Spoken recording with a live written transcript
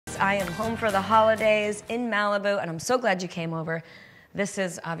I am home for the holidays in Malibu, and I'm so glad you came over. This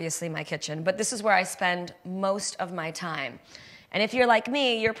is obviously my kitchen, but this is where I spend most of my time. And if you're like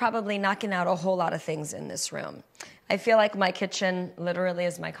me, you're probably knocking out a whole lot of things in this room. I feel like my kitchen literally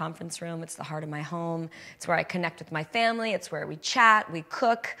is my conference room. It's the heart of my home. It's where I connect with my family. It's where we chat, we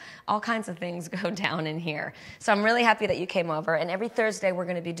cook. All kinds of things go down in here. So I'm really happy that you came over. And every Thursday, we're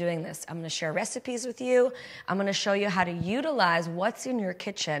going to be doing this. I'm going to share recipes with you. I'm going to show you how to utilize what's in your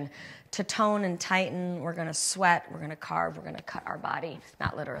kitchen to tone and tighten. We're going to sweat. We're going to carve. We're going to cut our body.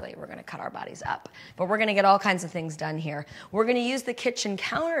 Not literally. We're going to cut our bodies up. But we're going to get all kinds of things done here. We're going to use the kitchen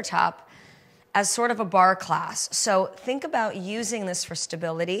countertop as sort of a bar class. So think about using this for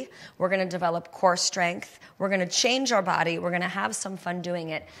stability. We're going to develop core strength. We're going to change our body. We're going to have some fun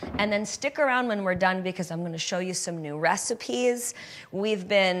doing it. And then stick around when we're done because I'm going to show you some new recipes. We've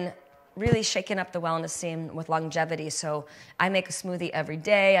been really shaking up the wellness scene with longevity. So I make a smoothie every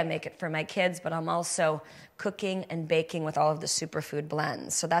day. I make it for my kids, but I'm also cooking and baking with all of the superfood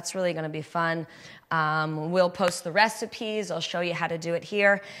blends. So that's really going to be fun. We'll post the recipes. I'll show you how to do it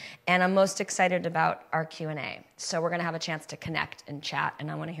here. And I'm most excited about our Q&A. So we're going to have a chance to connect and chat,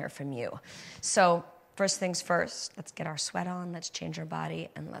 and I want to hear from you. So first things first, let's get our sweat on, let's change our body,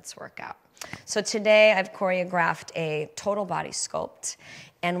 and let's work out. So today I've choreographed a total body sculpt,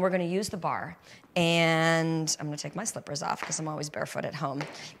 and we're going to use the bar. And I'm going to take my slippers off because I'm always barefoot at home.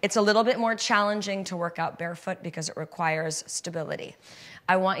 It's a little bit more challenging to work out barefoot because it requires stability.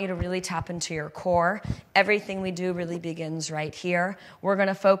 I want you to really tap into your core. Everything we do really begins right here. We're going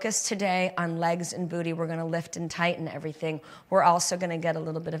to focus today on legs and booty. We're going to lift and tighten everything. We're also going to get a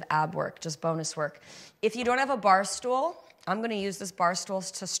little bit of ab work, just bonus work. If you don't have a bar stool, I'm going to use this bar stool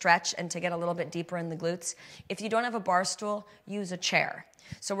to stretch and to get a little bit deeper in the glutes. If you don't have a bar stool, use a chair.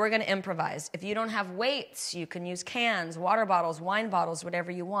 So we're going to improvise. If you don't have weights, you can use cans, water bottles, wine bottles, whatever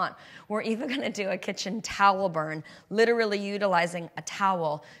you want. We're even going to do a kitchen towel burn, literally utilizing a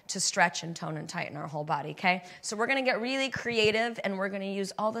towel to stretch and tone and tighten our whole body, okay? So we're going to get really creative, and we're going to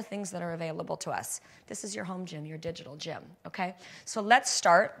use all the things that are available to us. This is your home gym, your digital gym, okay? So let's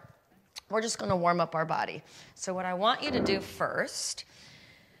start. We're just going to warm up our body. So what I want you to do first,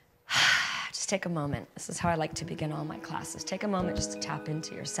 just take a moment. This is how I like to begin all my classes. Take a moment just to tap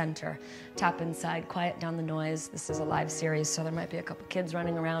into your center. Tap inside, quiet down the noise. This is a live series, so there might be a couple kids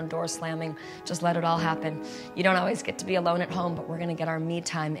running around, door slamming. Just let it all happen. You don't always get to be alone at home, but we're going to get our me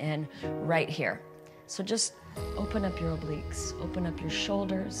time in right here. So just open up your obliques, open up your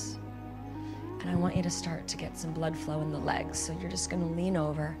shoulders, and I want you to start to get some blood flow in the legs. So you're just going to lean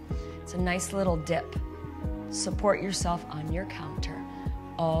over. It's a nice little dip. Support yourself on your counter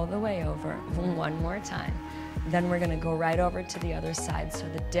all the way over. One more time. Then we're going to go right over to the other side. So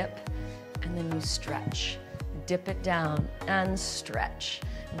the dip, and then you stretch. Dip it down and stretch.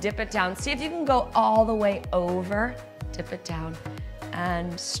 Dip it down. See if you can go all the way over. Dip it down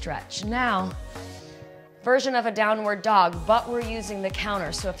and stretch. Now, version of a downward dog, but we're using the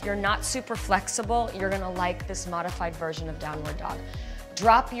counter. So if you're not super flexible, you're going to like this modified version of downward dog.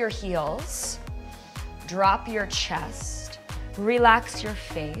 Drop your heels, drop your chest, relax your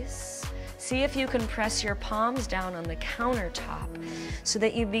face. See if you can press your palms down on the countertop so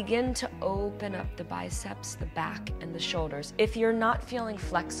that you begin to open up the biceps, the back, and the shoulders. If you're not feeling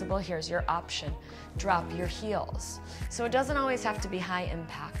flexible, here's your option. Drop your heels. So it doesn't always have to be high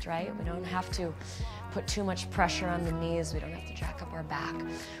impact, right? We don't have to put too much pressure on the knees. We don't have to jack up our back.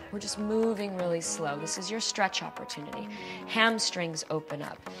 We're just moving really slow. This is your stretch opportunity. Hamstrings open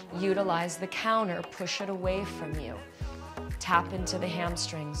up. Utilize the counter. Push it away from you. Tap into the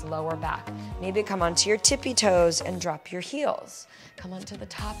hamstrings, lower back. Maybe come onto your tippy toes and drop your heels. Come onto the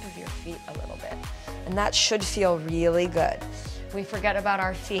top of your feet a little bit. And that should feel really good. We forget about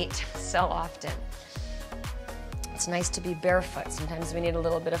our feet so often. It's nice to be barefoot. Sometimes we need a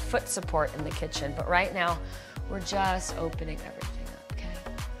little bit of foot support in the kitchen, but right now we're just opening everything up,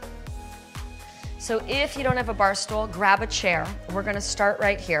 okay? So if you don't have a bar stool, grab a chair. We're gonna start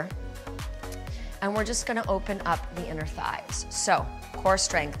right here, and we're just gonna open up the inner thighs. So core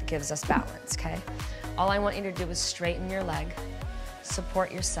strength gives us balance, okay? All I want you to do is straighten your leg,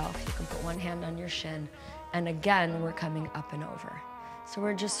 support yourself. You can put one hand on your shin, and again, we're coming up and over. So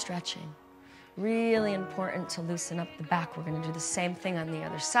we're just stretching. Really important to loosen up the back. We're going to do the same thing on the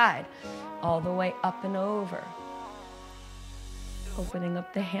other side, all the way up and over. Opening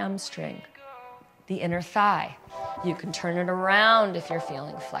up the hamstring, the inner thigh. You can turn it around if you're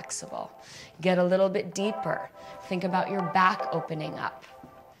feeling flexible. Get a little bit deeper. Think about your back opening up.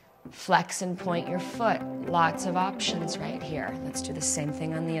 Flex and point your foot. Lots of options right here. Let's do the same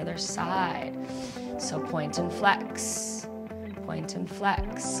thing on the other side. So point and flex. point and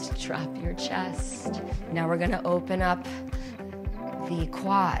flex. Drop your chest. Now we're gonna open up the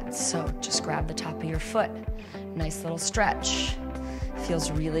quads. So just grab the top of your foot. Nice little stretch.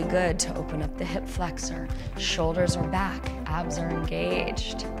 Feels really good to open up the hip flexor. Shoulders are back, abs are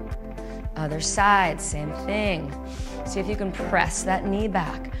engaged. Other side, same thing. See if you can press that knee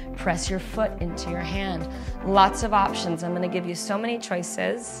back. Press your foot into your hand. Lots of options. I'm gonna give you so many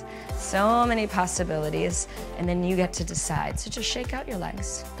choices, so many possibilities, and then you get to decide. So just shake out your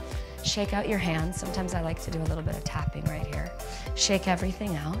legs. Shake out your hands. Sometimes I like to do a little bit of tapping right here. Shake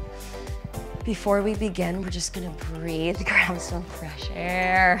everything out. Before we begin, we're just gonna breathe, grab some fresh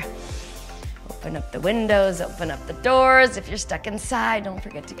air. Open up the windows, open up the doors. If you're stuck inside, don't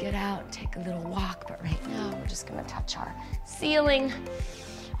forget to get out, take a little walk. But right now, we're just gonna touch our ceiling,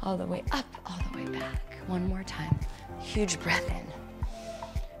 all the way up, all the way back. One more time. Huge breath in.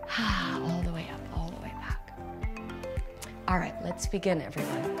 All the way up, all the way back. All right, let's begin,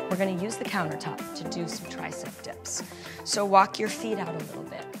 everyone. We're gonna use the countertop to do some tricep dips. So walk your feet out a little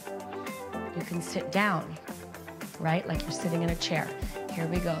bit. You can sit down, right? Like you're sitting in a chair. Here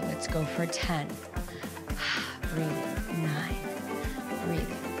we go. Let's go for 10. Breathing. 9.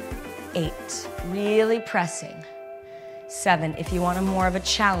 Breathing. 8. Really pressing. 7. If you want more of a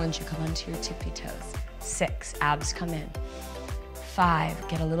challenge, you come onto your tippy toes. 6. Abs come in. 5.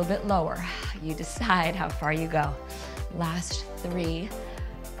 Get a little bit lower. You decide how far you go. Last 3.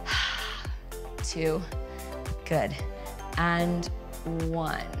 2. Good. And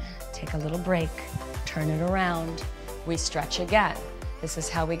 1. Take a little break, turn it around. We stretch again. This is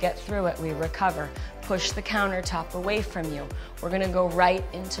how we get through it. We recover. Push the countertop away from you. We're gonna go right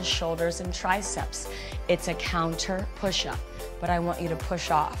into shoulders and triceps. It's a counter push-up, but I want you to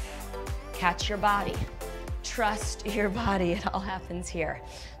push off. Catch your body. Trust your body. It all happens here.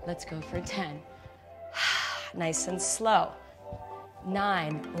 Let's go for 10. Nice and slow.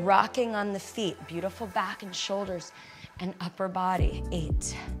 9, rocking on the feet. Beautiful back and shoulders and upper body.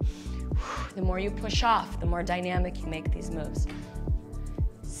 8. The more you push off, the more dynamic you make these moves.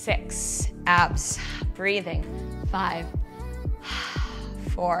 6, abs, breathing. 5,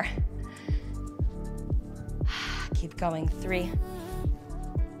 4, keep going. 3,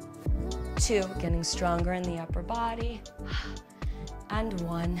 2, getting stronger in the upper body. And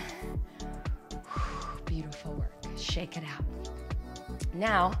 1, beautiful work. Shake it out.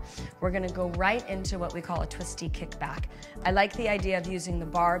 Now, we're gonna go right into what we call a twisty kickback. I like the idea of using the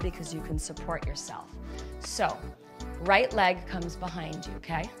bar because you can support yourself. So, right leg comes behind you,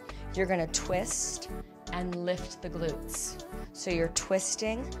 okay? You're gonna twist and lift the glutes. So you're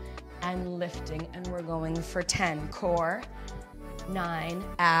twisting and lifting, and we're going for 10. Core, 9,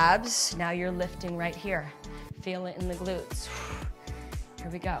 abs. Now you're lifting right here. Feel it in the glutes. Here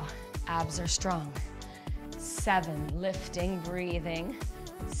we go. Abs are strong. 7, lifting, breathing.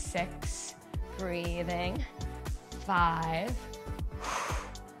 6, breathing. 5,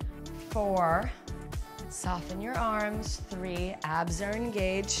 4, soften your arms. 3, abs are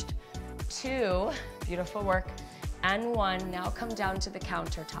engaged. 2, beautiful work. And 1, now come down to the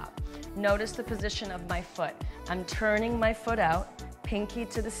countertop. Notice the position of my foot. I'm turning my foot out, pinky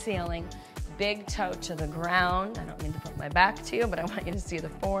to the ceiling, big toe to the ground. I don't mean to put my back to you, but I want you to see the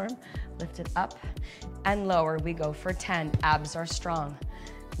form. Lift it up and lower. We go for 10. Abs are strong.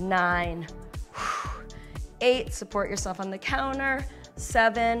 9, 8, support yourself on the counter.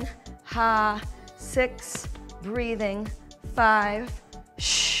 7, 6, breathing. 5,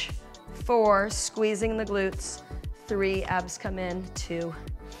 4, squeezing the glutes. 3, abs come in. 2,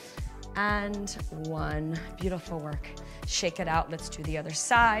 and 1. Beautiful work. Shake it out. Let's do the other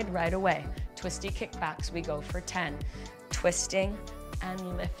side right away. Twisty kickbacks. We go for 10. Twisting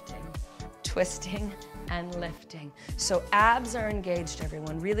and lifting. Twisting and lifting. So abs are engaged,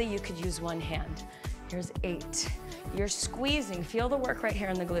 everyone. Really, you could use one hand. Here's 8. You're squeezing. Feel the work right here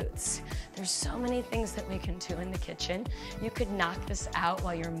in the glutes. There's so many things that we can do in the kitchen. You could knock this out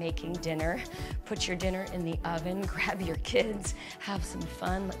while you're making dinner. Put your dinner in the oven. Grab your kids. Have some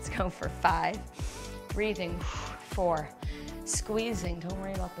fun. Let's go for 5. Breathing. 4. Squeezing. Don't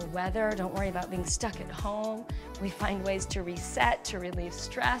worry about the weather. Don't worry about being stuck at home. We find ways to reset, to relieve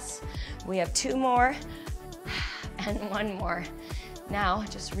stress. We have 2 more and 1 more. Now,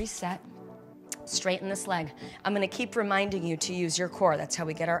 just reset. Straighten this leg. I'm gonna keep reminding you to use your core. That's how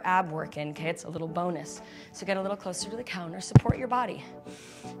we get our ab work in, okay? It's a little bonus. So get a little closer to the counter, support your body,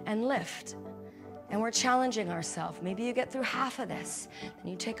 and lift. and we're challenging ourselves. Maybe you get through half of this,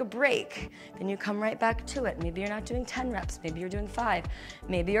 then you take a break, then you come right back to it. Maybe you're not doing 10 reps, maybe you're doing 5.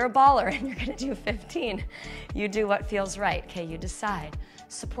 Maybe you're a baller and you're gonna do 15. You do what feels right, okay? You decide.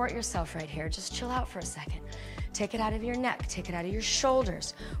 Support yourself right here. Just chill out for a second. Take it out of your neck, take it out of your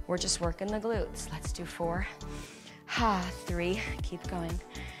shoulders. We're just working the glutes. Let's do 4. 3, keep going.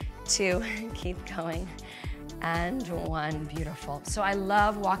 2, keep going. And 1, beautiful. So I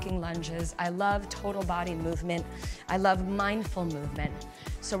love walking lunges. I love total body movement. I love mindful movement.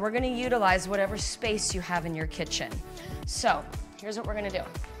 So we're gonna utilize whatever space you have in your kitchen. So here's what we're gonna do.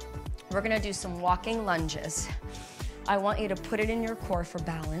 We're gonna do some walking lunges. I want you to put it in your core for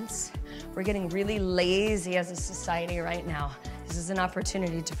balance. We're getting really lazy as a society right now. This is an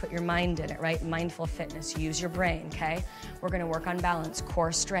opportunity to put your mind in it, right? Mindful fitness, use your brain, okay? We're gonna work on balance,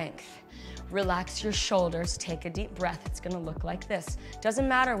 core strength. Relax your shoulders, take a deep breath. It's gonna look like this. Doesn't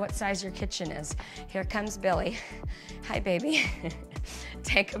matter what size your kitchen is. Here comes Billy. Hi, baby.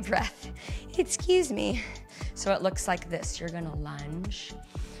 Take a breath. Excuse me. So it looks like this. You're gonna lunge,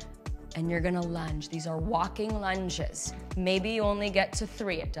 and you're gonna lunge. These are walking lunges. Maybe you only get to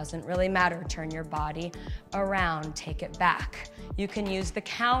 3. It doesn't really matter. Turn your body around, take it back. You can use the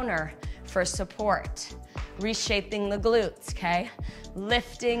counter for support. Reshaping the glutes, okay?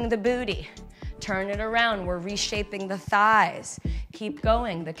 Lifting the booty. Turn it around, we're reshaping the thighs. Keep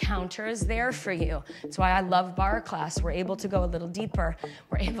going, the counter is there for you. That's why I love bar class. We're able to go a little deeper.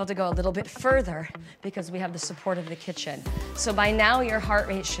 We're able to go a little bit further because we have the support of the kitchen. So by now your heart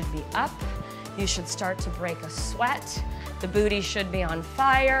rate should be up. You should start to break a sweat. The booty should be on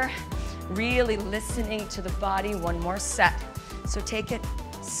fire. Really listening to the body. One more set. So take it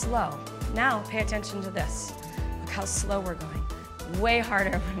slow. Now pay attention to this. Look how slow we're going. Way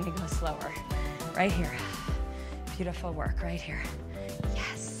harder when we go slower. Right here. Beautiful work right here.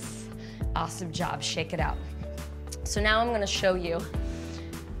 Yes. Awesome job. Shake it out. So now I'm going to show you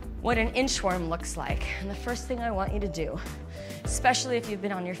what an inchworm looks like. And the first thing I want you to do, especially if you've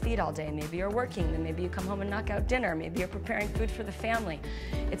been on your feet all day, maybe you're working, then maybe you come home and knock out dinner, maybe you're preparing food for the family.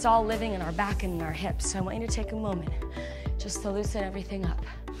 It's all living in our back and in our hips. So I want you to take a moment just to loosen everything up.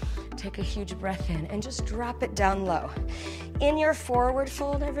 Take a huge breath in and just drop it down low. In your forward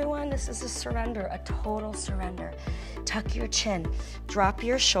fold, everyone, this is a surrender, a total surrender. Tuck your chin, drop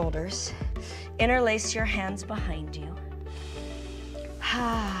your shoulders, interlace your hands behind you.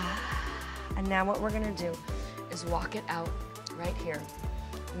 And now what we're gonna do is walk it out right here.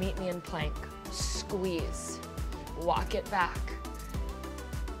 Meet me in plank, squeeze, walk it back.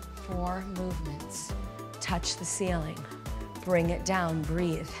 4 movements, touch the ceiling, bring it down,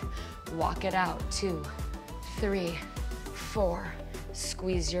 breathe. Walk it out, 2, 3, 4.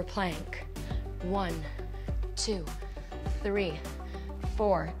 Squeeze your plank. 1, 2, 3,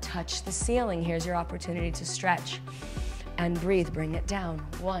 4. Touch the ceiling. Here's your opportunity to stretch and breathe. Bring it down.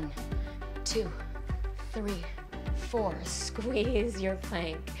 1, 2, 3, 4. Squeeze your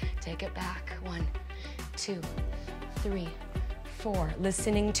plank. Take it back. 1, 2, 3, 4.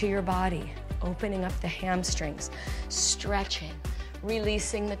 Listening to your body. Opening up the hamstrings. Stretching.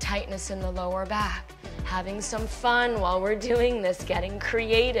 Releasing the tightness in the lower back, having some fun while we're doing this, getting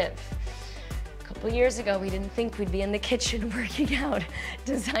creative. A couple years ago, we didn't think we'd be in the kitchen working out,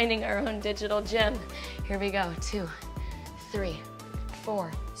 designing our own digital gym. Here we go, 2, 3,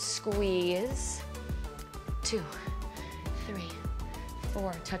 4, squeeze, 2, 3,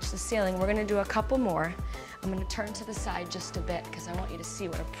 4, touch the ceiling. We're gonna do a couple more. I'm gonna turn to the side just a bit because I want you to see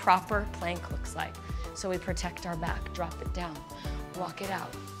what a proper plank looks like. So we protect our back, drop it down. Walk it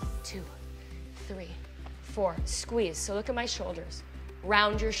out. 2, 3, 4. Squeeze. So look at my shoulders.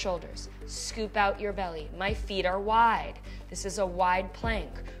 Round your shoulders. Scoop out your belly. My feet are wide. This is a wide plank.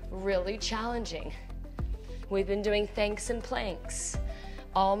 Really challenging. We've been doing thanks and planks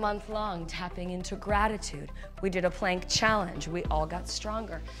all month long, tapping into gratitude. We did a plank challenge. We all got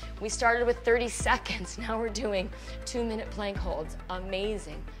stronger. We started with 30 seconds. Now we're doing 2-minute plank holds.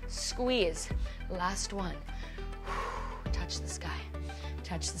 Amazing. Squeeze. Last one. Touch the sky,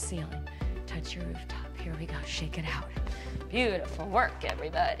 touch the ceiling, touch your rooftop. Here we go, shake it out. Beautiful work,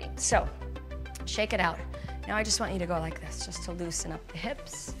 everybody. So, shake it out. Now I just want you to go like this, just to loosen up the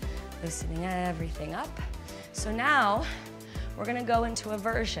hips, loosening everything up. So now, we're gonna go into a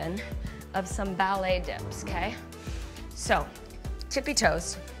version of some ballet dips, okay? So, tippy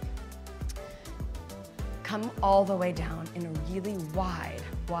toes, come all the way down in a really wide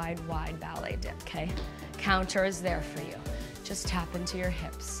ballet dip, okay? Counter is there for you. Just tap into your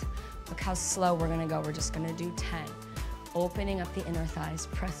hips. Look how slow we're gonna go. We're just gonna do 10. Opening up the inner thighs,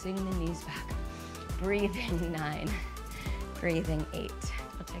 pressing the knees back. Breathing 9, breathing 8.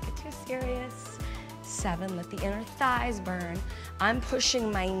 Don't take it too serious. 7, let the inner thighs burn. I'm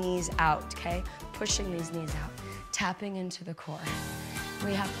pushing my knees out, okay? Pushing these knees out, tapping into the core.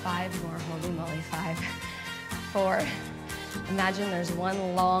 We have 5 more, holy moly, 5, 4. Imagine there's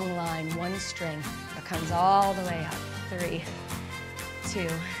one long line, one string that comes all the way up. 3, 2,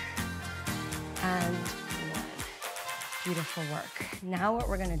 and 1. Beautiful work. Now what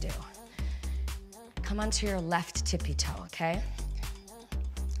we're gonna do, come onto your left tippy toe, okay?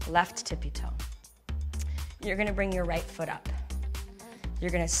 Left tippy toe. You're gonna bring your right foot up.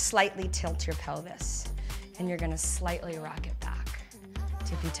 You're gonna slightly tilt your pelvis, and you're gonna slightly rock it back.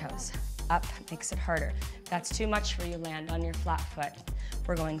 Tippy toes. Up makes it harder. If that's too much for you, land on your flat foot.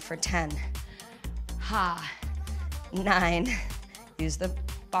 We're going for 10. 9. Use the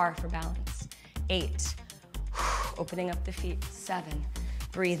bar for balance. 8. Opening up the feet. 7.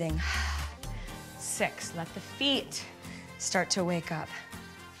 Breathing. 6. Let the feet start to wake up.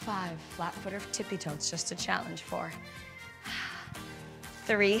 5. Flat foot or tippy toe. It's just a challenge. 4.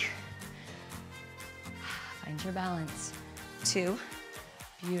 3. Find your balance. 2.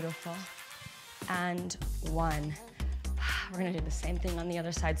 Beautiful. And 1. We're gonna do the same thing on the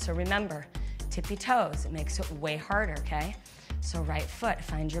other side. So remember, tippy toes, it makes it way harder, okay? So right foot,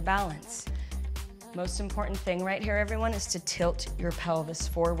 find your balance. Most important thing right here, everyone, is to tilt your pelvis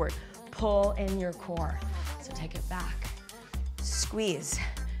forward. Pull in your core. So take it back. Squeeze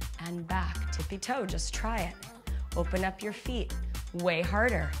and back. Tippy toe, just try it. Open up your feet, way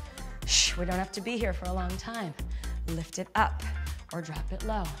harder. Shh, we don't have to be here for a long time. Lift it up or drop it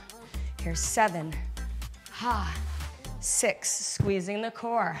low. Here's 7. 6, squeezing the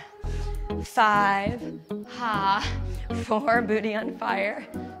core. 5, 4, booty on fire.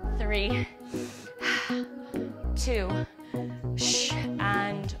 3, 2,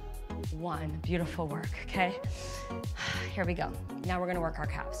 and 1. Beautiful work, okay? Here we go. Now we're gonna work our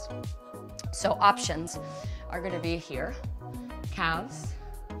calves. So options are gonna be here, calves,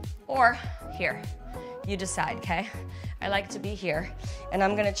 or here. You decide, okay? I like to be here, and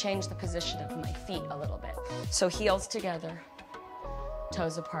I'm gonna change the position of my feet a little bit. So heels together,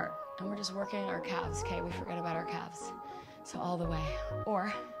 toes apart, and we're just working our calves, okay? We forget about our calves. So all the way,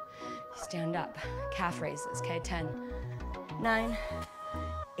 or stand up, calf raises, okay? 10, 9,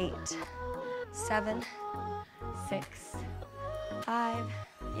 8, 7, 6, 5,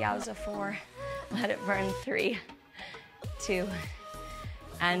 yowza, 4, let it burn, 3, 2,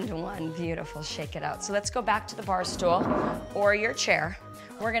 and 1. Beautiful, shake it out. So let's go back to the bar stool or your chair.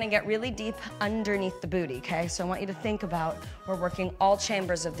 We're gonna get really deep underneath the booty, okay? So I want you to think about, we're working all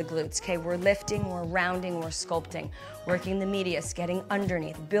chambers of the glutes, okay? We're lifting, we're rounding, we're sculpting, working the medius, getting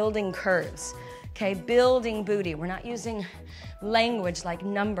underneath, building curves, okay? Building booty. We're not using language like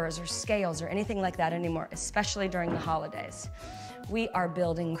numbers or scales or anything like that anymore, especially during the holidays. We are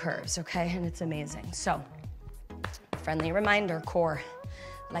building curves, okay? And it's amazing. So, friendly reminder, core.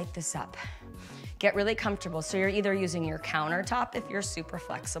 Light this up. Get really comfortable. So you're either using your countertop if you're super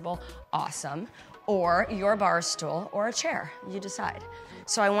flexible, awesome, or your bar stool or a chair, you decide.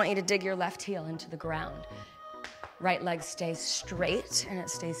 So I want you to dig your left heel into the ground. Right leg stays straight and it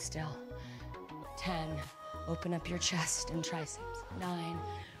stays still. 10, open up your chest and triceps. 9,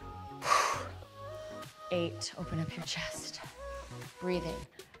 8, open up your chest. Breathing,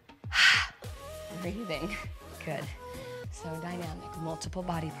 breathing, good. So dynamic, multiple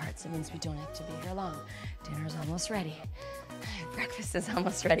body parts. It means we don't have to be here long. Dinner's almost ready. Breakfast is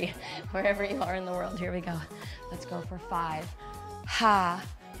almost ready. Wherever you are in the world, here we go. Let's go for 5.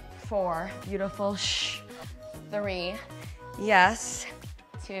 4, beautiful, 3, yes,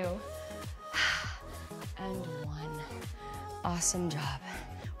 2, and 1. Awesome job.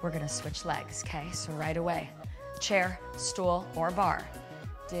 We're gonna switch legs, okay? So right away, chair, stool, or bar.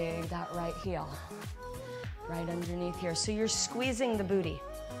 Dig that right heel. Right underneath here. So you're squeezing the booty,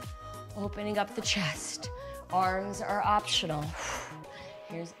 opening up the chest. Arms are optional.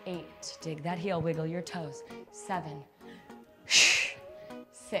 Here's 8. Dig that heel, wiggle your toes. 7,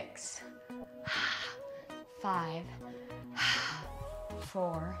 6, 5,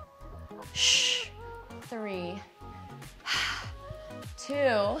 4, 3,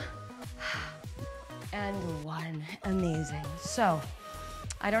 2, and 1. Amazing. So,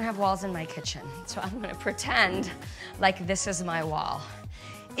 I don't have walls in my kitchen, so I'm gonna pretend like this is my wall.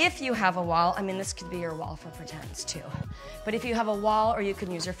 If you have a wall, I mean, this could be your wall for pretends too. But if you have a wall, or you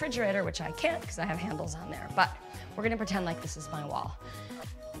can use your refrigerator, which I can't because I have handles on there, but we're gonna pretend like this is my wall.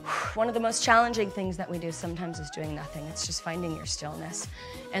 One of the most challenging things that we do sometimes is doing nothing. It's just finding your stillness.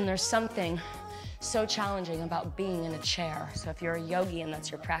 And there's something so challenging about being in a chair. So if you're a yogi and that's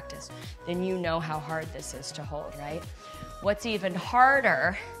your practice, then you know how hard this is to hold, right? What's even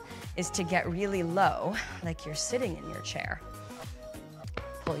harder is to get really low, like you're sitting in your chair.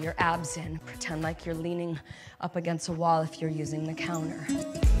 Pull your abs in, pretend like you're leaning up against a wall if you're using the counter.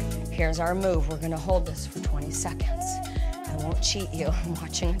 Here's our move. We're gonna hold this for 20 seconds. I won't cheat you. I'm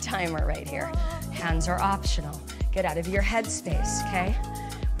watching a timer right here. Hands are optional. Get out of your headspace, okay?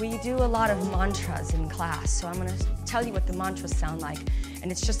 We do a lot of mantras in class, so I'm gonna tell you what the mantras sound like,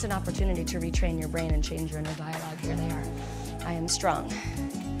 and it's just an opportunity to retrain your brain and change your inner dialogue. Here they are. I am strong.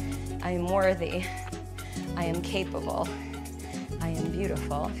 I am worthy. I am capable. I am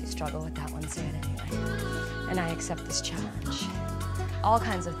beautiful. If you struggle with that one, say it anyway. And I accept this challenge. All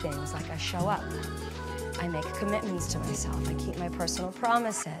kinds of things, like I show up. I make commitments to myself. I keep my personal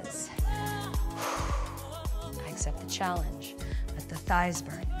promises. I accept the challenge. Let the thighs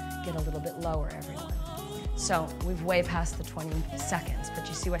burn. Get a little bit lower, everyone. So we've way past the 20 seconds, but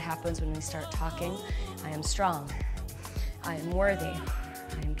you see what happens when we start talking? I am strong. I am worthy.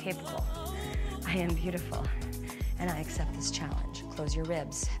 I am capable. I am beautiful. And I accept this challenge. Close your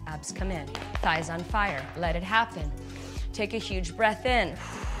ribs. Abs come in. Thighs on fire. Let it happen. Take a huge breath in.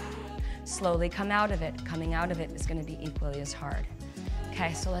 Slowly come out of it. Coming out of it is going to be equally as hard.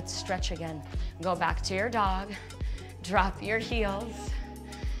 Okay, so let's stretch again. Go back to your dog. Drop your heels.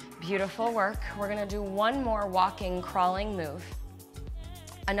 Beautiful work. We're going to do one more walking, crawling move.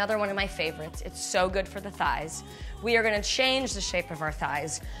 Another one of my favorites. It's so good for the thighs. We are going to change the shape of our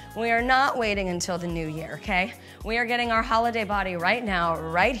thighs. We are not waiting until the new year, okay? We are getting our holiday body right now,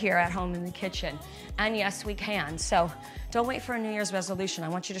 right here at home in the kitchen. And yes, we can. So don't wait for a New Year's resolution. I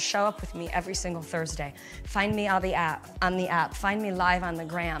want you to show up with me every single Thursday. Find me on the app. Find me live on the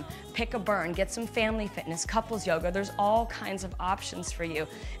gram. Pick a burn. Get some family fitness, couples yoga. There's all kinds of options for you.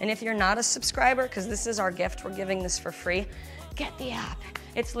 And if you're not a subscriber, because this is our gift, we're giving this for free, get the app.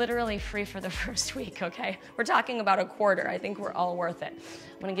 It's literally free for the first week, okay? We're talking about a quarter. I think we're all worth it.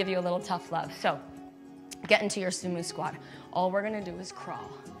 I'm gonna give you a little tough love. So get into your sumo squat. All we're gonna do is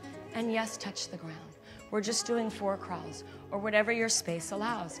crawl. And yes, touch the ground. We're just doing 4 crawls or whatever your space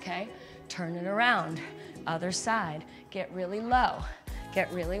allows, okay? Turn it around. Other side. Get really low.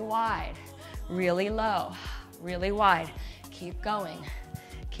 Get really wide. Really low. Really wide. Keep going.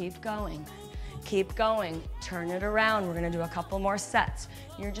 Keep going. Keep going. Turn it around. We're going to do a couple more sets.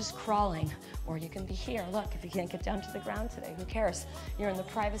 You're just crawling, or you can be here. Look, if you can't get down to the ground today, who cares? You're in the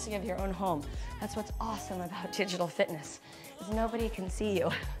privacy of your own home. That's what's awesome about digital fitness, is nobody can see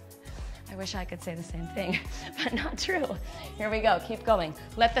you. I wish I could say the same thing, but not true. Here we go. Keep going.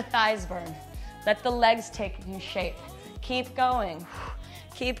 Let the thighs burn. Let the legs take new shape. Keep going.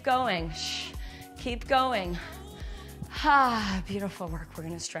 Keep going. Keep going. Ah, beautiful work. We're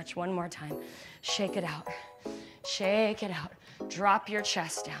going to stretch one more time. Shake it out. Shake it out. Drop your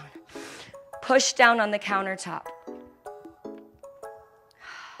chest down. Push down on the countertop.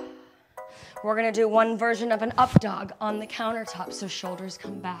 We're going to do one version of an up dog on the countertop, so shoulders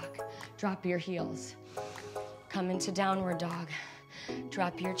come back. Drop your heels. Come into downward dog.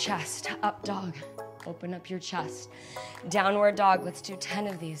 Drop your chest. Up dog. Open up your chest. Downward dog. Let's do 10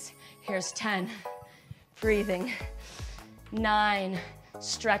 of these. Here's 10. Breathing. 9.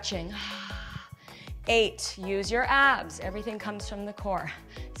 Stretching. 8. Use your abs. Everything comes from the core.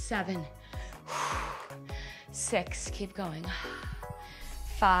 7. 6. Keep going.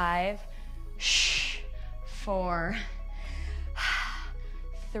 5. 4.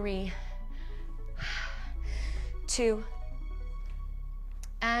 3. 2.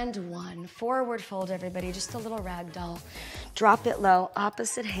 And 1. Forward fold, everybody. Just a little rag doll. Drop it low.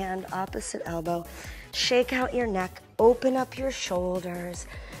 Opposite hand, opposite elbow. Shake out your neck. Open up your shoulders.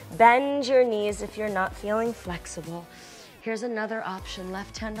 Bend your knees if you're not feeling flexible. Here's another option.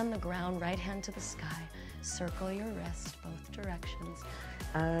 Left hand on the ground, right hand to the sky. Circle your wrist, both directions.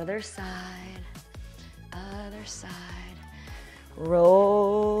 Other side. Other side.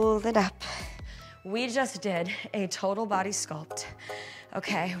 Roll it up. We just did a total body sculpt.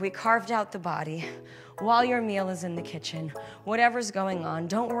 Okay, we carved out the body while your meal is in the kitchen. Whatever's going on,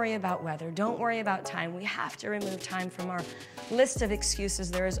 don't worry about weather. Don't worry about time. We have to remove time from our list of excuses.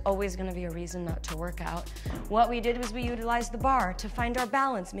 There is always going to be a reason not to work out. What we did was we utilized the bar to find our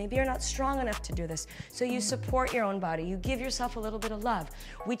balance. Maybe you're not strong enough to do this, so you support your own body. You give yourself a little bit of love.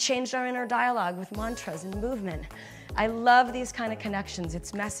 We changed our inner dialogue with mantras and movement. I love these kind of connections.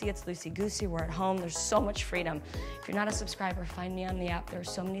 It's messy, it's loosey-goosey, we're at home, there's so much freedom. If you're not a subscriber, find me on the app. There are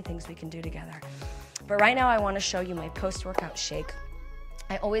so many things we can do together. But right now I want to show you my post-workout shake.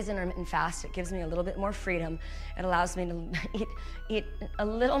 I always intermittent fast. It gives me a little bit more freedom. It allows me to eat a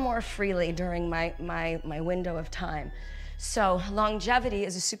little more freely during my window of time. So longevity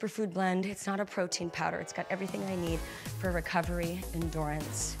is a superfood blend. It's not a protein powder. It's got everything I need for recovery,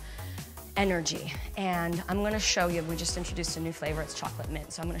 endurance, energy. And I'm gonna show you, we just introduced a new flavor, it's chocolate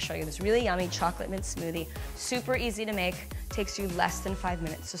mint. So I'm gonna show you this really yummy chocolate mint smoothie, super easy to make, takes you less than 5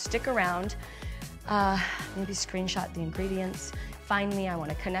 minutes. So stick around, maybe screenshot the ingredients, find me, I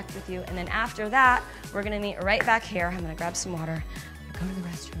wanna connect with you. And then after that, we're gonna meet right back here. I'm gonna grab some water, I'm gonna go to the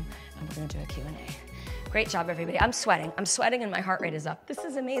restroom, and we're gonna do a Q&A. Great job, everybody. I'm sweating and my heart rate is up. This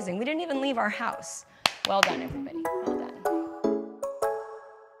is amazing. We didn't even leave our house. Well done, everybody, well done.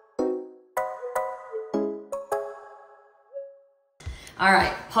 All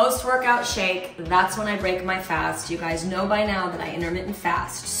right, post-workout shake, that's when I break my fast. You guys know by now that I intermittent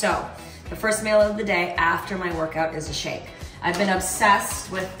fast. So the first meal of the day after my workout is a shake. I've been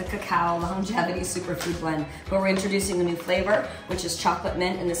obsessed with the cacao longevity superfood blend, but we're introducing a new flavor, which is chocolate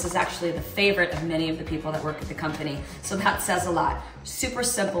mint, and this is actually the favorite of many of the people that work at the company. So that says a lot. Super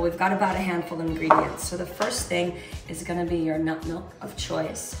simple, we've got about a handful of ingredients. So the first thing is gonna be your nut milk of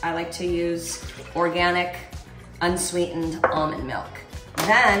choice. I like to use organic, unsweetened almond milk.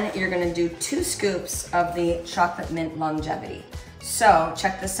 Then you're gonna do 2 scoops of the chocolate mint longevity. So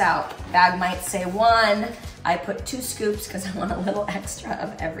check this out, bag might say 1, I put 2 scoops because I want a little extra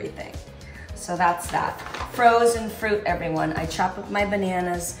of everything. So that's that. Frozen fruit, everyone. I chop up my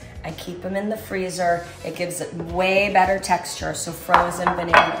bananas, I keep them in the freezer. It gives it way better texture, so frozen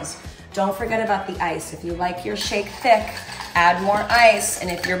bananas. Don't forget about the ice. If you like your shake thick, add more ice,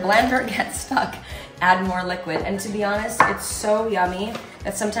 and if your blender gets stuck, add more liquid. And to be honest, it's so yummy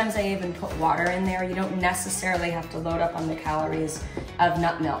that sometimes I even put water in there. You don't necessarily have to load up on the calories of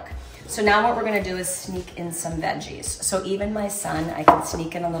nut milk. So now what we're gonna do is sneak in some veggies. So even my son, I can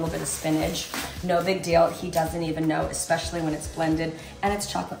sneak in a little bit of spinach. No big deal, he doesn't even know, especially when it's blended, and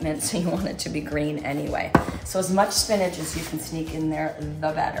it's chocolate mint, so you want it to be green anyway. So as much spinach as you can sneak in there,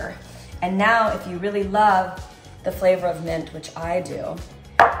 the better. And now, if you really love the flavor of mint, which I do,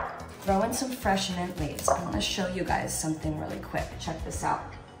 throw in some fresh mint leaves. I wanna show you guys something really quick. Check this out.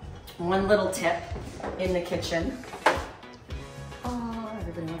 One little tip in the kitchen. Oh,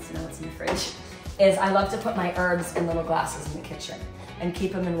 everybody wants to know what's in the fridge. Is I love to put my herbs in little glasses in the kitchen and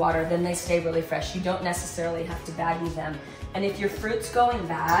keep them in water, then they stay really fresh. You don't necessarily have to baggie them. And if your fruit's going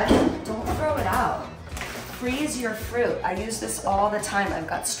bad, don't throw it out. Freeze your fruit. I use this all the time. I've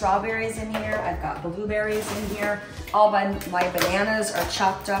got strawberries in here, I've got blueberries in here. All my bananas are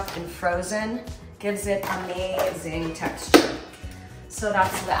chopped up and frozen. Gives it amazing texture. So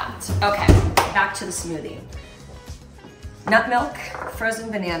that's that. Okay, back to the smoothie. Nut milk, frozen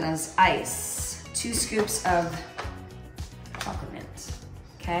bananas, ice, 2 scoops of chocolate mint,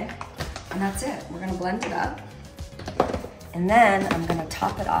 okay? And that's it. We're gonna blend it up. And then I'm gonna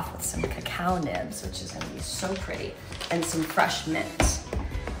top it off with some cacao nibs, which is gonna be so pretty, and some fresh mint.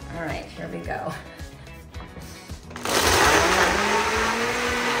 All right, here we go.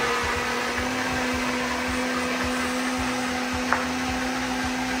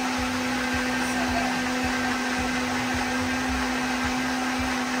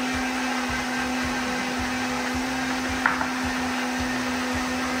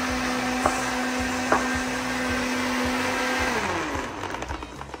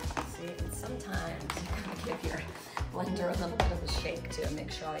 Blender a little bit of a shake too, and make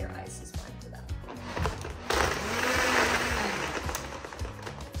sure all your ice is blended up.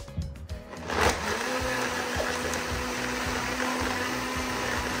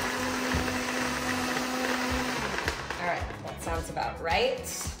 All right, that sounds about right.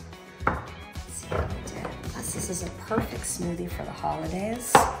 Let's see how we did. Plus, this is a perfect smoothie for the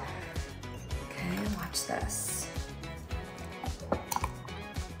holidays. Okay, watch this.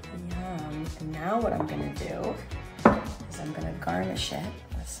 Yum. And now what I'm gonna do is I'm gonna garnish it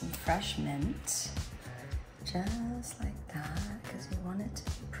with some fresh mint, just like that, because we want it to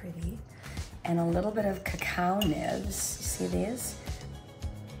be pretty. And a little bit of cacao nibs. You see these?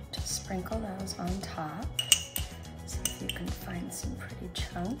 Just sprinkle those on top. See if you can find some pretty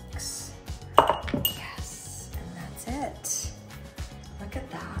chunks. Yes, and that's it. Look at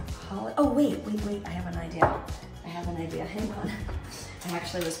that. Oh, wait, I have an idea. Hang on. I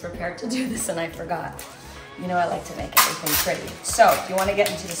actually was prepared to do this and I forgot. You know I like to make everything pretty. So if you want to get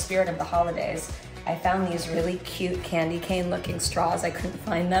into the spirit of the holidays, I found these really cute candy cane looking straws. I couldn't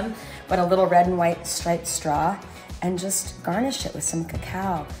find them, but a little red and white striped straw, and just garnish it with some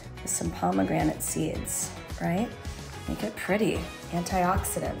cacao, with some pomegranate seeds, right? Make it pretty.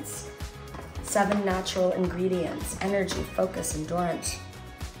 Antioxidants, 7 natural ingredients, energy, focus, endurance.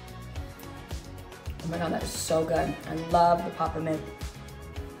 Oh my God, that is so good. I love the peppermint.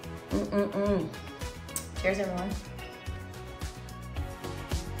 Cheers, everyone.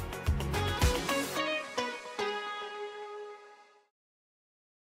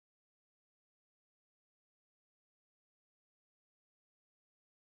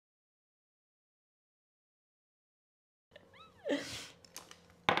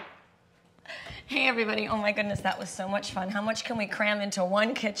 Hey everybody, oh my goodness, that was so much fun. How much can we cram into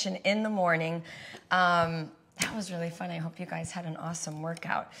one kitchen in the morning? That was really fun. I hope you guys had an awesome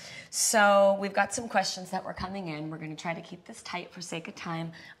workout. So we've got some questions that were coming in. We're going to try to keep this tight for sake of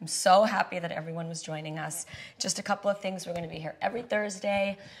time. I'm so happy that everyone was joining us. Just a couple of things. We're going to be here every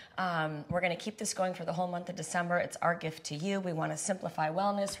Thursday. We're going to keep this going for the whole month of December. It's our gift to you. We want to simplify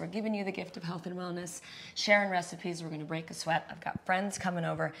wellness. We're giving you the gift of health and wellness. Sharing recipes. We're going to break a sweat. I've got friends coming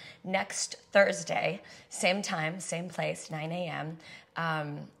over next Thursday, same time, same place, 9 a.m.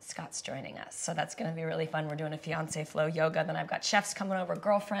 Scott's joining us, so that's going to be really fun. We're doing a fiance flow yoga. Then I've got chefs coming over,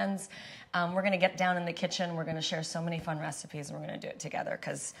 girlfriends. We're going to get down in the kitchen. We're going to share so many fun recipes, and we're going to do it together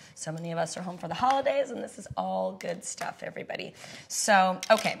because so many of us are home for the holidays, and this is all good stuff, everybody. So,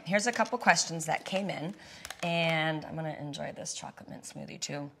 okay, here's a couple questions that came in, and I'm going to enjoy this chocolate mint smoothie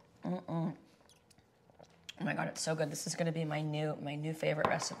too. Oh my God, it's so good. This is going to be my new favorite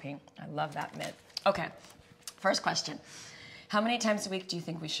recipe. I love that mint. Okay, first question. How many times a week do you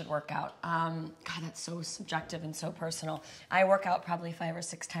think we should work out? God, that's so subjective and so personal. I work out probably 5 or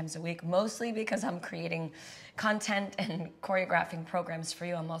 6 times a week, mostly because I'm creating content and choreographing programs for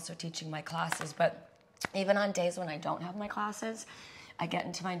you. I'm also teaching my classes, but even on days when I don't have my classes, I get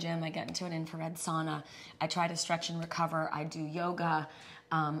into my gym, I get into an infrared sauna, I try to stretch and recover, I do yoga,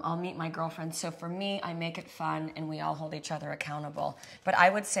 I'll meet my girlfriends. So for me, I make it fun and we all hold each other accountable. But I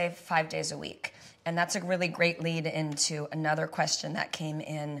would say 5 days a week. And that's a really great lead into another question that came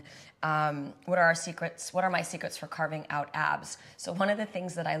in. What are our secrets? What are my secrets for carving out abs? So one of the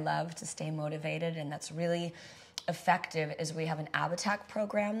things that I love to stay motivated and that's really effective is we have an ab attack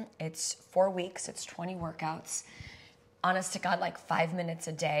program. It's 4 weeks, it's 20 workouts. Honest to God, like 5 minutes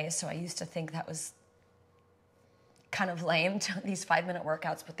a day. So I used to think that was kind of lame, these 5-minute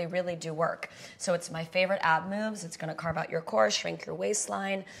workouts, but they really do work. So it's my favorite ab moves. It's going to carve out your core, shrink your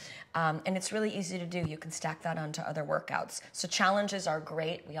waistline, and it's really easy to do. You can stack that onto other workouts. So challenges are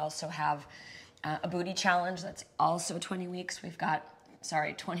great. We also have a booty challenge that's also 20 weeks. We've got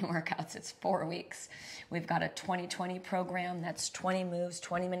 20 workouts, it's 4 weeks. We've got a 20-20 program that's 20 moves,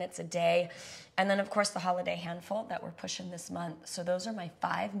 20 minutes a day. And then, of course, the holiday handful that we're pushing this month. So those are my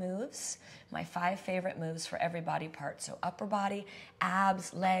 5 moves, my 5 favorite moves for every body part. So upper body,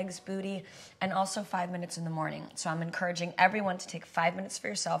 abs, legs, booty, and also 5 minutes in the morning. So I'm encouraging everyone to take 5 minutes for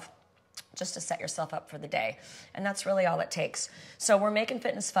yourself just to set yourself up for the day. And that's really all it takes. So we're making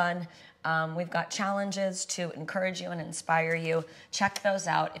fitness fun. We've got challenges to encourage you and inspire you. Check those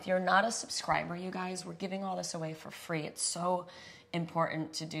out. If you're not a subscriber, you guys, we're giving all this away for free. It's so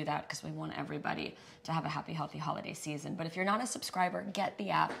important to do that because we want everybody to have a happy, healthy holiday season. But if you're not a subscriber, get the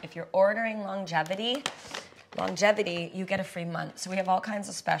app. If you're ordering longevity, you get a free month. So we have all kinds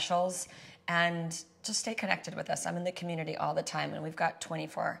of specials, and just stay connected with us. I'm in the community all the time, and we've got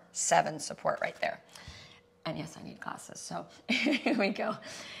 24/7 support right there. And yes, I need glasses, so here we go.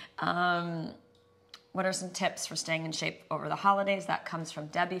 What are some tips for staying in shape over the holidays? That comes from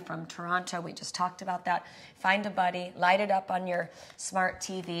Debbie from Toronto. We just talked about that. Find a buddy, light it up on your smart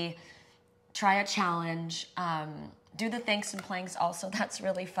TV, try a challenge. Do the thanks and planks also. That's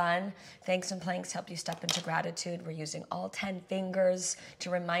really fun. Thanks and planks help you step into gratitude. We're using all 10 fingers to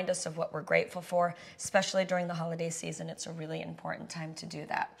remind us of what we're grateful for, especially during the holiday season. It's a really important time to do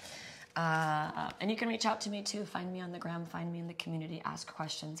that. And you can reach out to me too. Find me on the gram, find me in the community, ask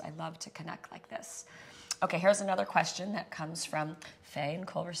questions. I love to connect like this. Okay, here's another question that comes from Faye in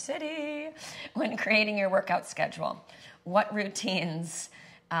Culver City. When creating your workout schedule, what routines,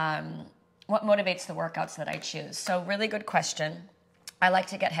 what motivates the workouts that I choose? So really good question. I like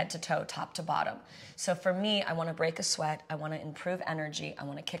to get head to toe, top to bottom. So for me, I want to break a sweat. I want to improve energy. I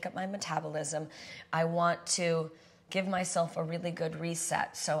want to kick up my metabolism. I want to give myself a really good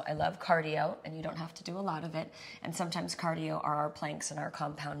reset. So I love cardio, and you don't have to do a lot of it. And sometimes cardio are our planks and our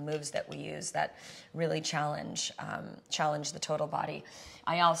compound moves that we use that really challenge the total body.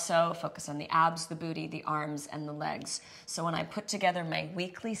 I also focus on the abs, the booty, the arms, and the legs. So when I put together my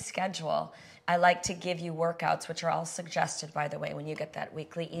weekly schedule, I like to give you workouts, which are all suggested, by the way, when you get that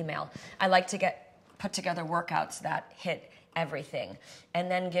weekly email. I like to put together workouts that hit everything,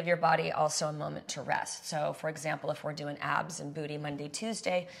 and then give your body also a moment to rest. So for example, if we're doing abs and booty Monday,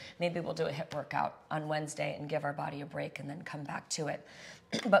 Tuesday, maybe we'll do a HIIT workout on Wednesday and give our body a break and then come back to it.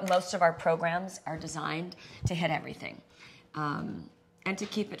 But most of our programs are designed to hit everything, and to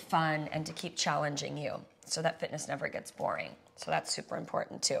keep it fun and to keep challenging you so that fitness never gets boring. So that's super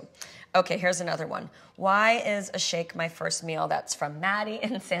important too. Okay, here's another one. Why is a shake my first meal? That's from Maddie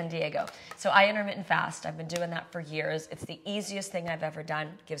in San Diego. So I intermittent fast. I've been doing that for years. It's the easiest thing I've ever done.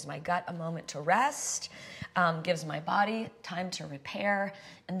 Gives my gut a moment to rest, gives my body time to repair,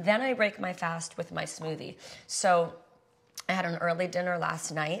 and then I break my fast with my smoothie. So I had an early dinner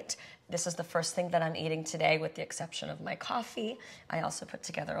last night. This is the first thing that I'm eating today with the exception of my coffee. I also put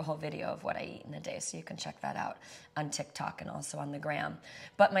together a whole video of what I eat in a day, so you can check that out on TikTok and also on the gram.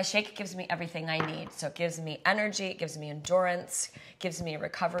 But my shake gives me everything I need. So it gives me energy, it gives me endurance, gives me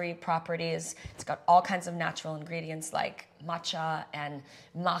recovery properties. It's got all kinds of natural ingredients like matcha and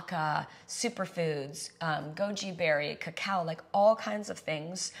maca, superfoods, goji berry, cacao, like all kinds of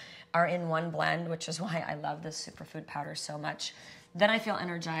things are in one blend, which is why I love this superfood powder so much. Then I feel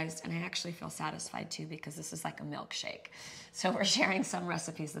energized and I actually feel satisfied too because this is like a milkshake. So we're sharing some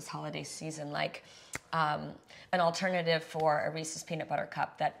recipes this holiday season, like an alternative for a Reese's peanut butter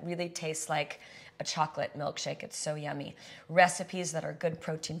cup that really tastes like a chocolate milkshake. It's so yummy. Recipes that are good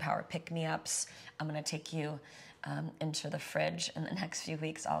protein power pick-me-ups. I'm gonna take you into the fridge in the next few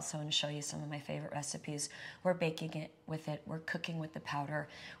weeks also and show you some of my favorite recipes. We're baking it with it. We're cooking with the powder.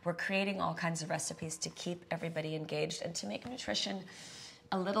 We're creating all kinds of recipes to keep everybody engaged and to make nutrition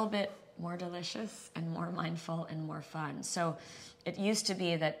a little bit more delicious and more mindful and more fun. So it used to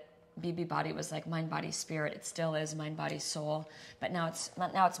be that BB Body was like mind, body, spirit. It still is mind, body, soul, but now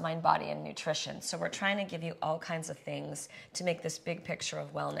it's mind, body, and nutrition. So we're trying to give you all kinds of things to make this big picture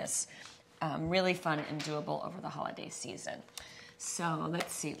of wellness really fun and doable over the holiday season. So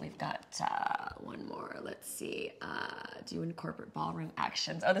let's see, we've got one more. Let's see, do you incorporate ballroom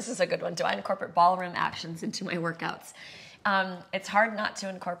actions? Oh, this is a good one. Do I incorporate ballroom actions into my workouts? It's hard not to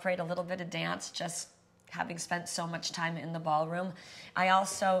incorporate a little bit of dance, just having spent so much time in the ballroom. I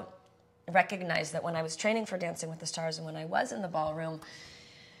also recognize that when I was training for Dancing with the Stars and when I was in the ballroom,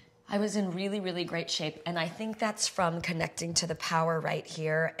 I was in really, really great shape. And I think that's from connecting to the power right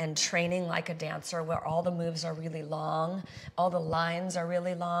here and training like a dancer where all the moves are really long, all the lines are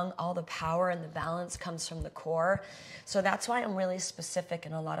really long, all the power and the balance comes from the core. So that's why I'm really specific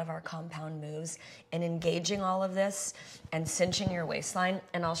in a lot of our compound moves and engaging all of this and cinching your waistline.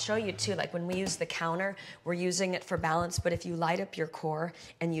 And I'll show you too, like when we use the counter, we're using it for balance, but if you light up your core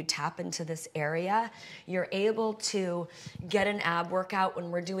and you tap into this area, you're able to get an ab workout when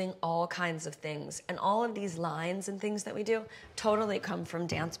we're doing all kinds of things. And all of these lines and things that we do totally come from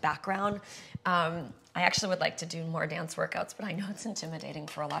dance background. I actually would like to do more dance workouts, but I know it's intimidating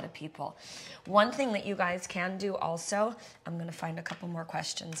for a lot of people. One thing that you guys can do also, I'm gonna find a couple more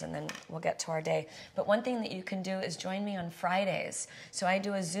questions and then we'll get to our day, but one thing that you can do is join me on Fridays. So I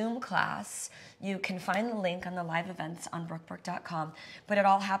do a Zoom class. You can find the link on the live events on brookeburke.com, but it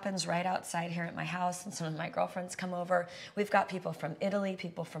all happens right outside here at my house, and some of my girlfriends come over. We've got people from Italy,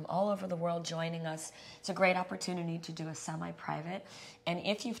 people from all over the world joining us. It's a great opportunity to do a semi-private, and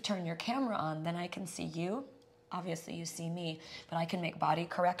if you've turned your camera on, then I can see you. Obviously you see me, but I can make body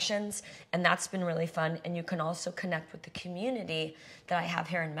corrections, and that's been really fun. And you can also connect with the community that I have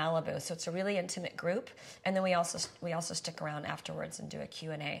here in Malibu. So it's a really intimate group, and then we also stick around afterwards and do a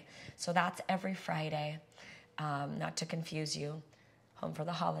Q&A. So that's every Friday. Not to confuse you, Home for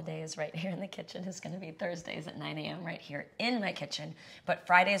the Holidays right here in the kitchen is going to be Thursdays at 9 a.m. right here in my kitchen, but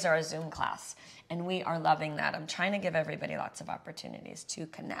Fridays are a Zoom class, and we are loving that. I'm trying to give everybody lots of opportunities to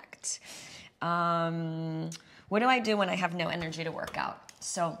connect. What do I do when I have no energy to work out?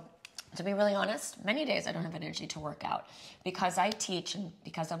 So to be really honest, many days I don't have energy to work out. Because I teach and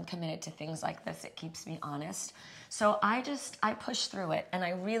because I'm committed to things like this, it keeps me honest. So I push through it, and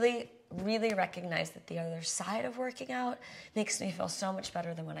I really recognize that the other side of working out makes me feel so much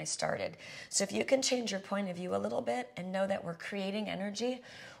better than when I started. So if you can change your point of view a little bit and know that we're creating energy,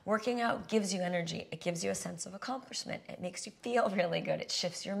 working out gives you energy. It gives you a sense of accomplishment. It makes you feel really good. It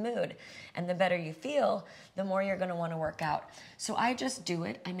shifts your mood. And the better you feel, the more you're going to want to work out. So I just do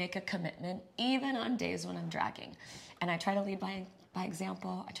it. I make a commitment, even on days when I'm dragging. And I try to lead by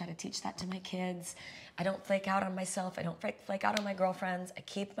example. I try to teach that to my kids. I don't flake out on myself. I don't flake out on my girlfriends. I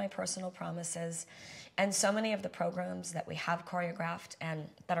keep my personal promises. And so many of the programs that we have choreographed and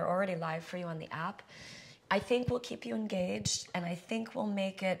that are already live for you on the app, I think will keep you engaged, and I think will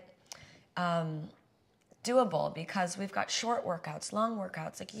make it doable, because we've got short workouts, long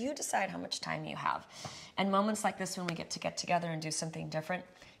workouts. Like, you decide how much time you have. And moments like this when we get together and do something different,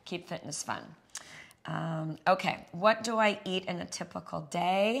 keep fitness fun. Okay, what do I eat in a typical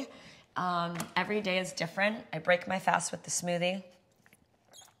day? Every day is different. I break my fast with the smoothie.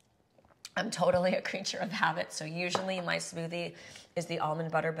 I'm totally a creature of habit. So usually my smoothie is the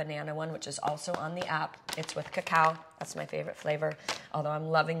almond butter banana one, which is also on the app. It's with cacao. That's my favorite flavor, although I'm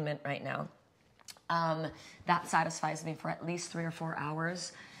loving mint right now. That satisfies me for at least 3 or 4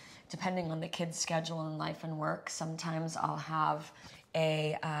 hours, depending on the kids' schedule and life and work. Sometimes I'll have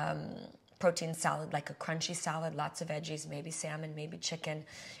a protein salad, like a crunchy salad, lots of veggies, maybe salmon, maybe chicken.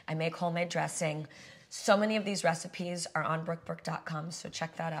 I make homemade dressing. So many of these recipes are on brookeburke.com, so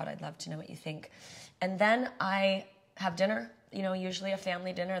check that out. I'd love to know what you think. And then I have dinner, usually a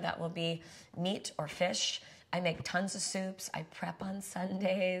family dinner that will be meat or fish. I make tons of soups. I prep on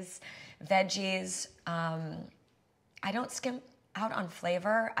Sundays, veggies. I don't skimp out on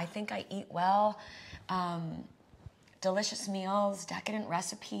flavor. I think I eat well. Delicious meals, decadent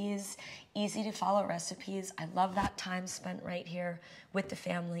recipes, easy to follow recipes. I love that time spent right here with the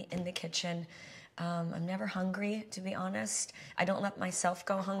family in the kitchen. I'm never hungry, to be honest. I don't let myself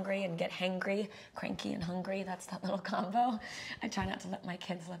go hungry and get hangry, cranky and hungry. That's that little combo. I try not to let my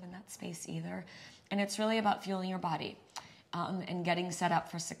kids live in that space either. And it's really about fueling your body and getting set up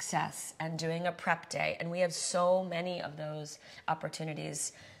for success and doing a prep day. And we have so many of those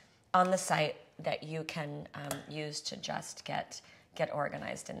opportunities on the site that you can use to just get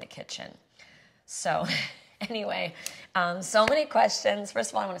organized in the kitchen. So anyway, so many questions.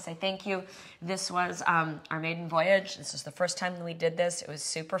 First of all, I want to say thank you. This was our maiden voyage. This was the first time that we did this. It was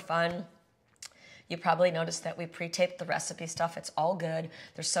super fun. You probably noticed that we pre-taped the recipe stuff. It's all good.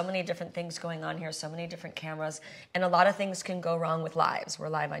 There's so many different things going on here, so many different cameras, and a lot of things can go wrong with lives. We're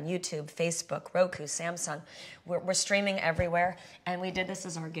live on YouTube, Facebook, Roku, Samsung. We're streaming everywhere, and we did this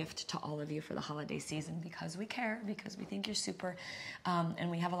as our gift to all of you for the holiday season because we care, because we think you're super, and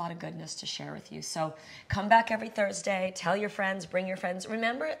we have a lot of goodness to share with you. So come back every Thursday, tell your friends, bring your friends.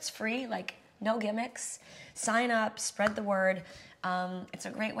 Remember, it's free, like no gimmicks. Sign up, spread the word. It's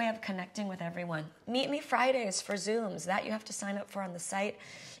a great way of connecting with everyone. Meet Me Fridays for Zooms. That you have to sign up for on the site.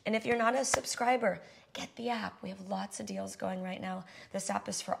 And if you're not a subscriber, get the app. We have lots of deals going right now. This app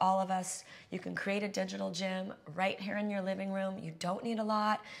is for all of us. You can create a digital gym right here in your living room. You don't need a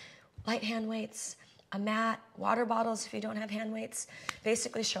lot. Light hand weights, a mat, water bottles if you don't have hand weights.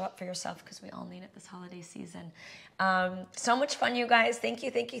 Basically show up for yourself because we all need it this holiday season. So much fun, you guys. Thank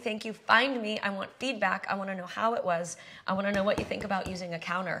you, thank you, thank you. Find me. I want feedback. I want to know how it was. I want to know what you think about using a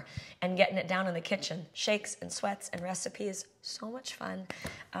counter and getting it down in the kitchen. Shakes and sweats and recipes. So much fun.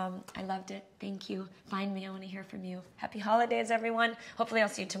 I loved it. Thank you. Find me. I want to hear from you. Happy holidays, everyone. Hopefully I'll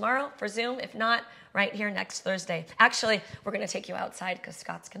see you tomorrow for Zoom. If not, right here next Thursday. Actually, we're going to take you outside because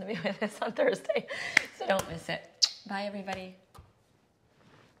Scott's going to be with us on Thursday. So don't miss it. Bye, everybody.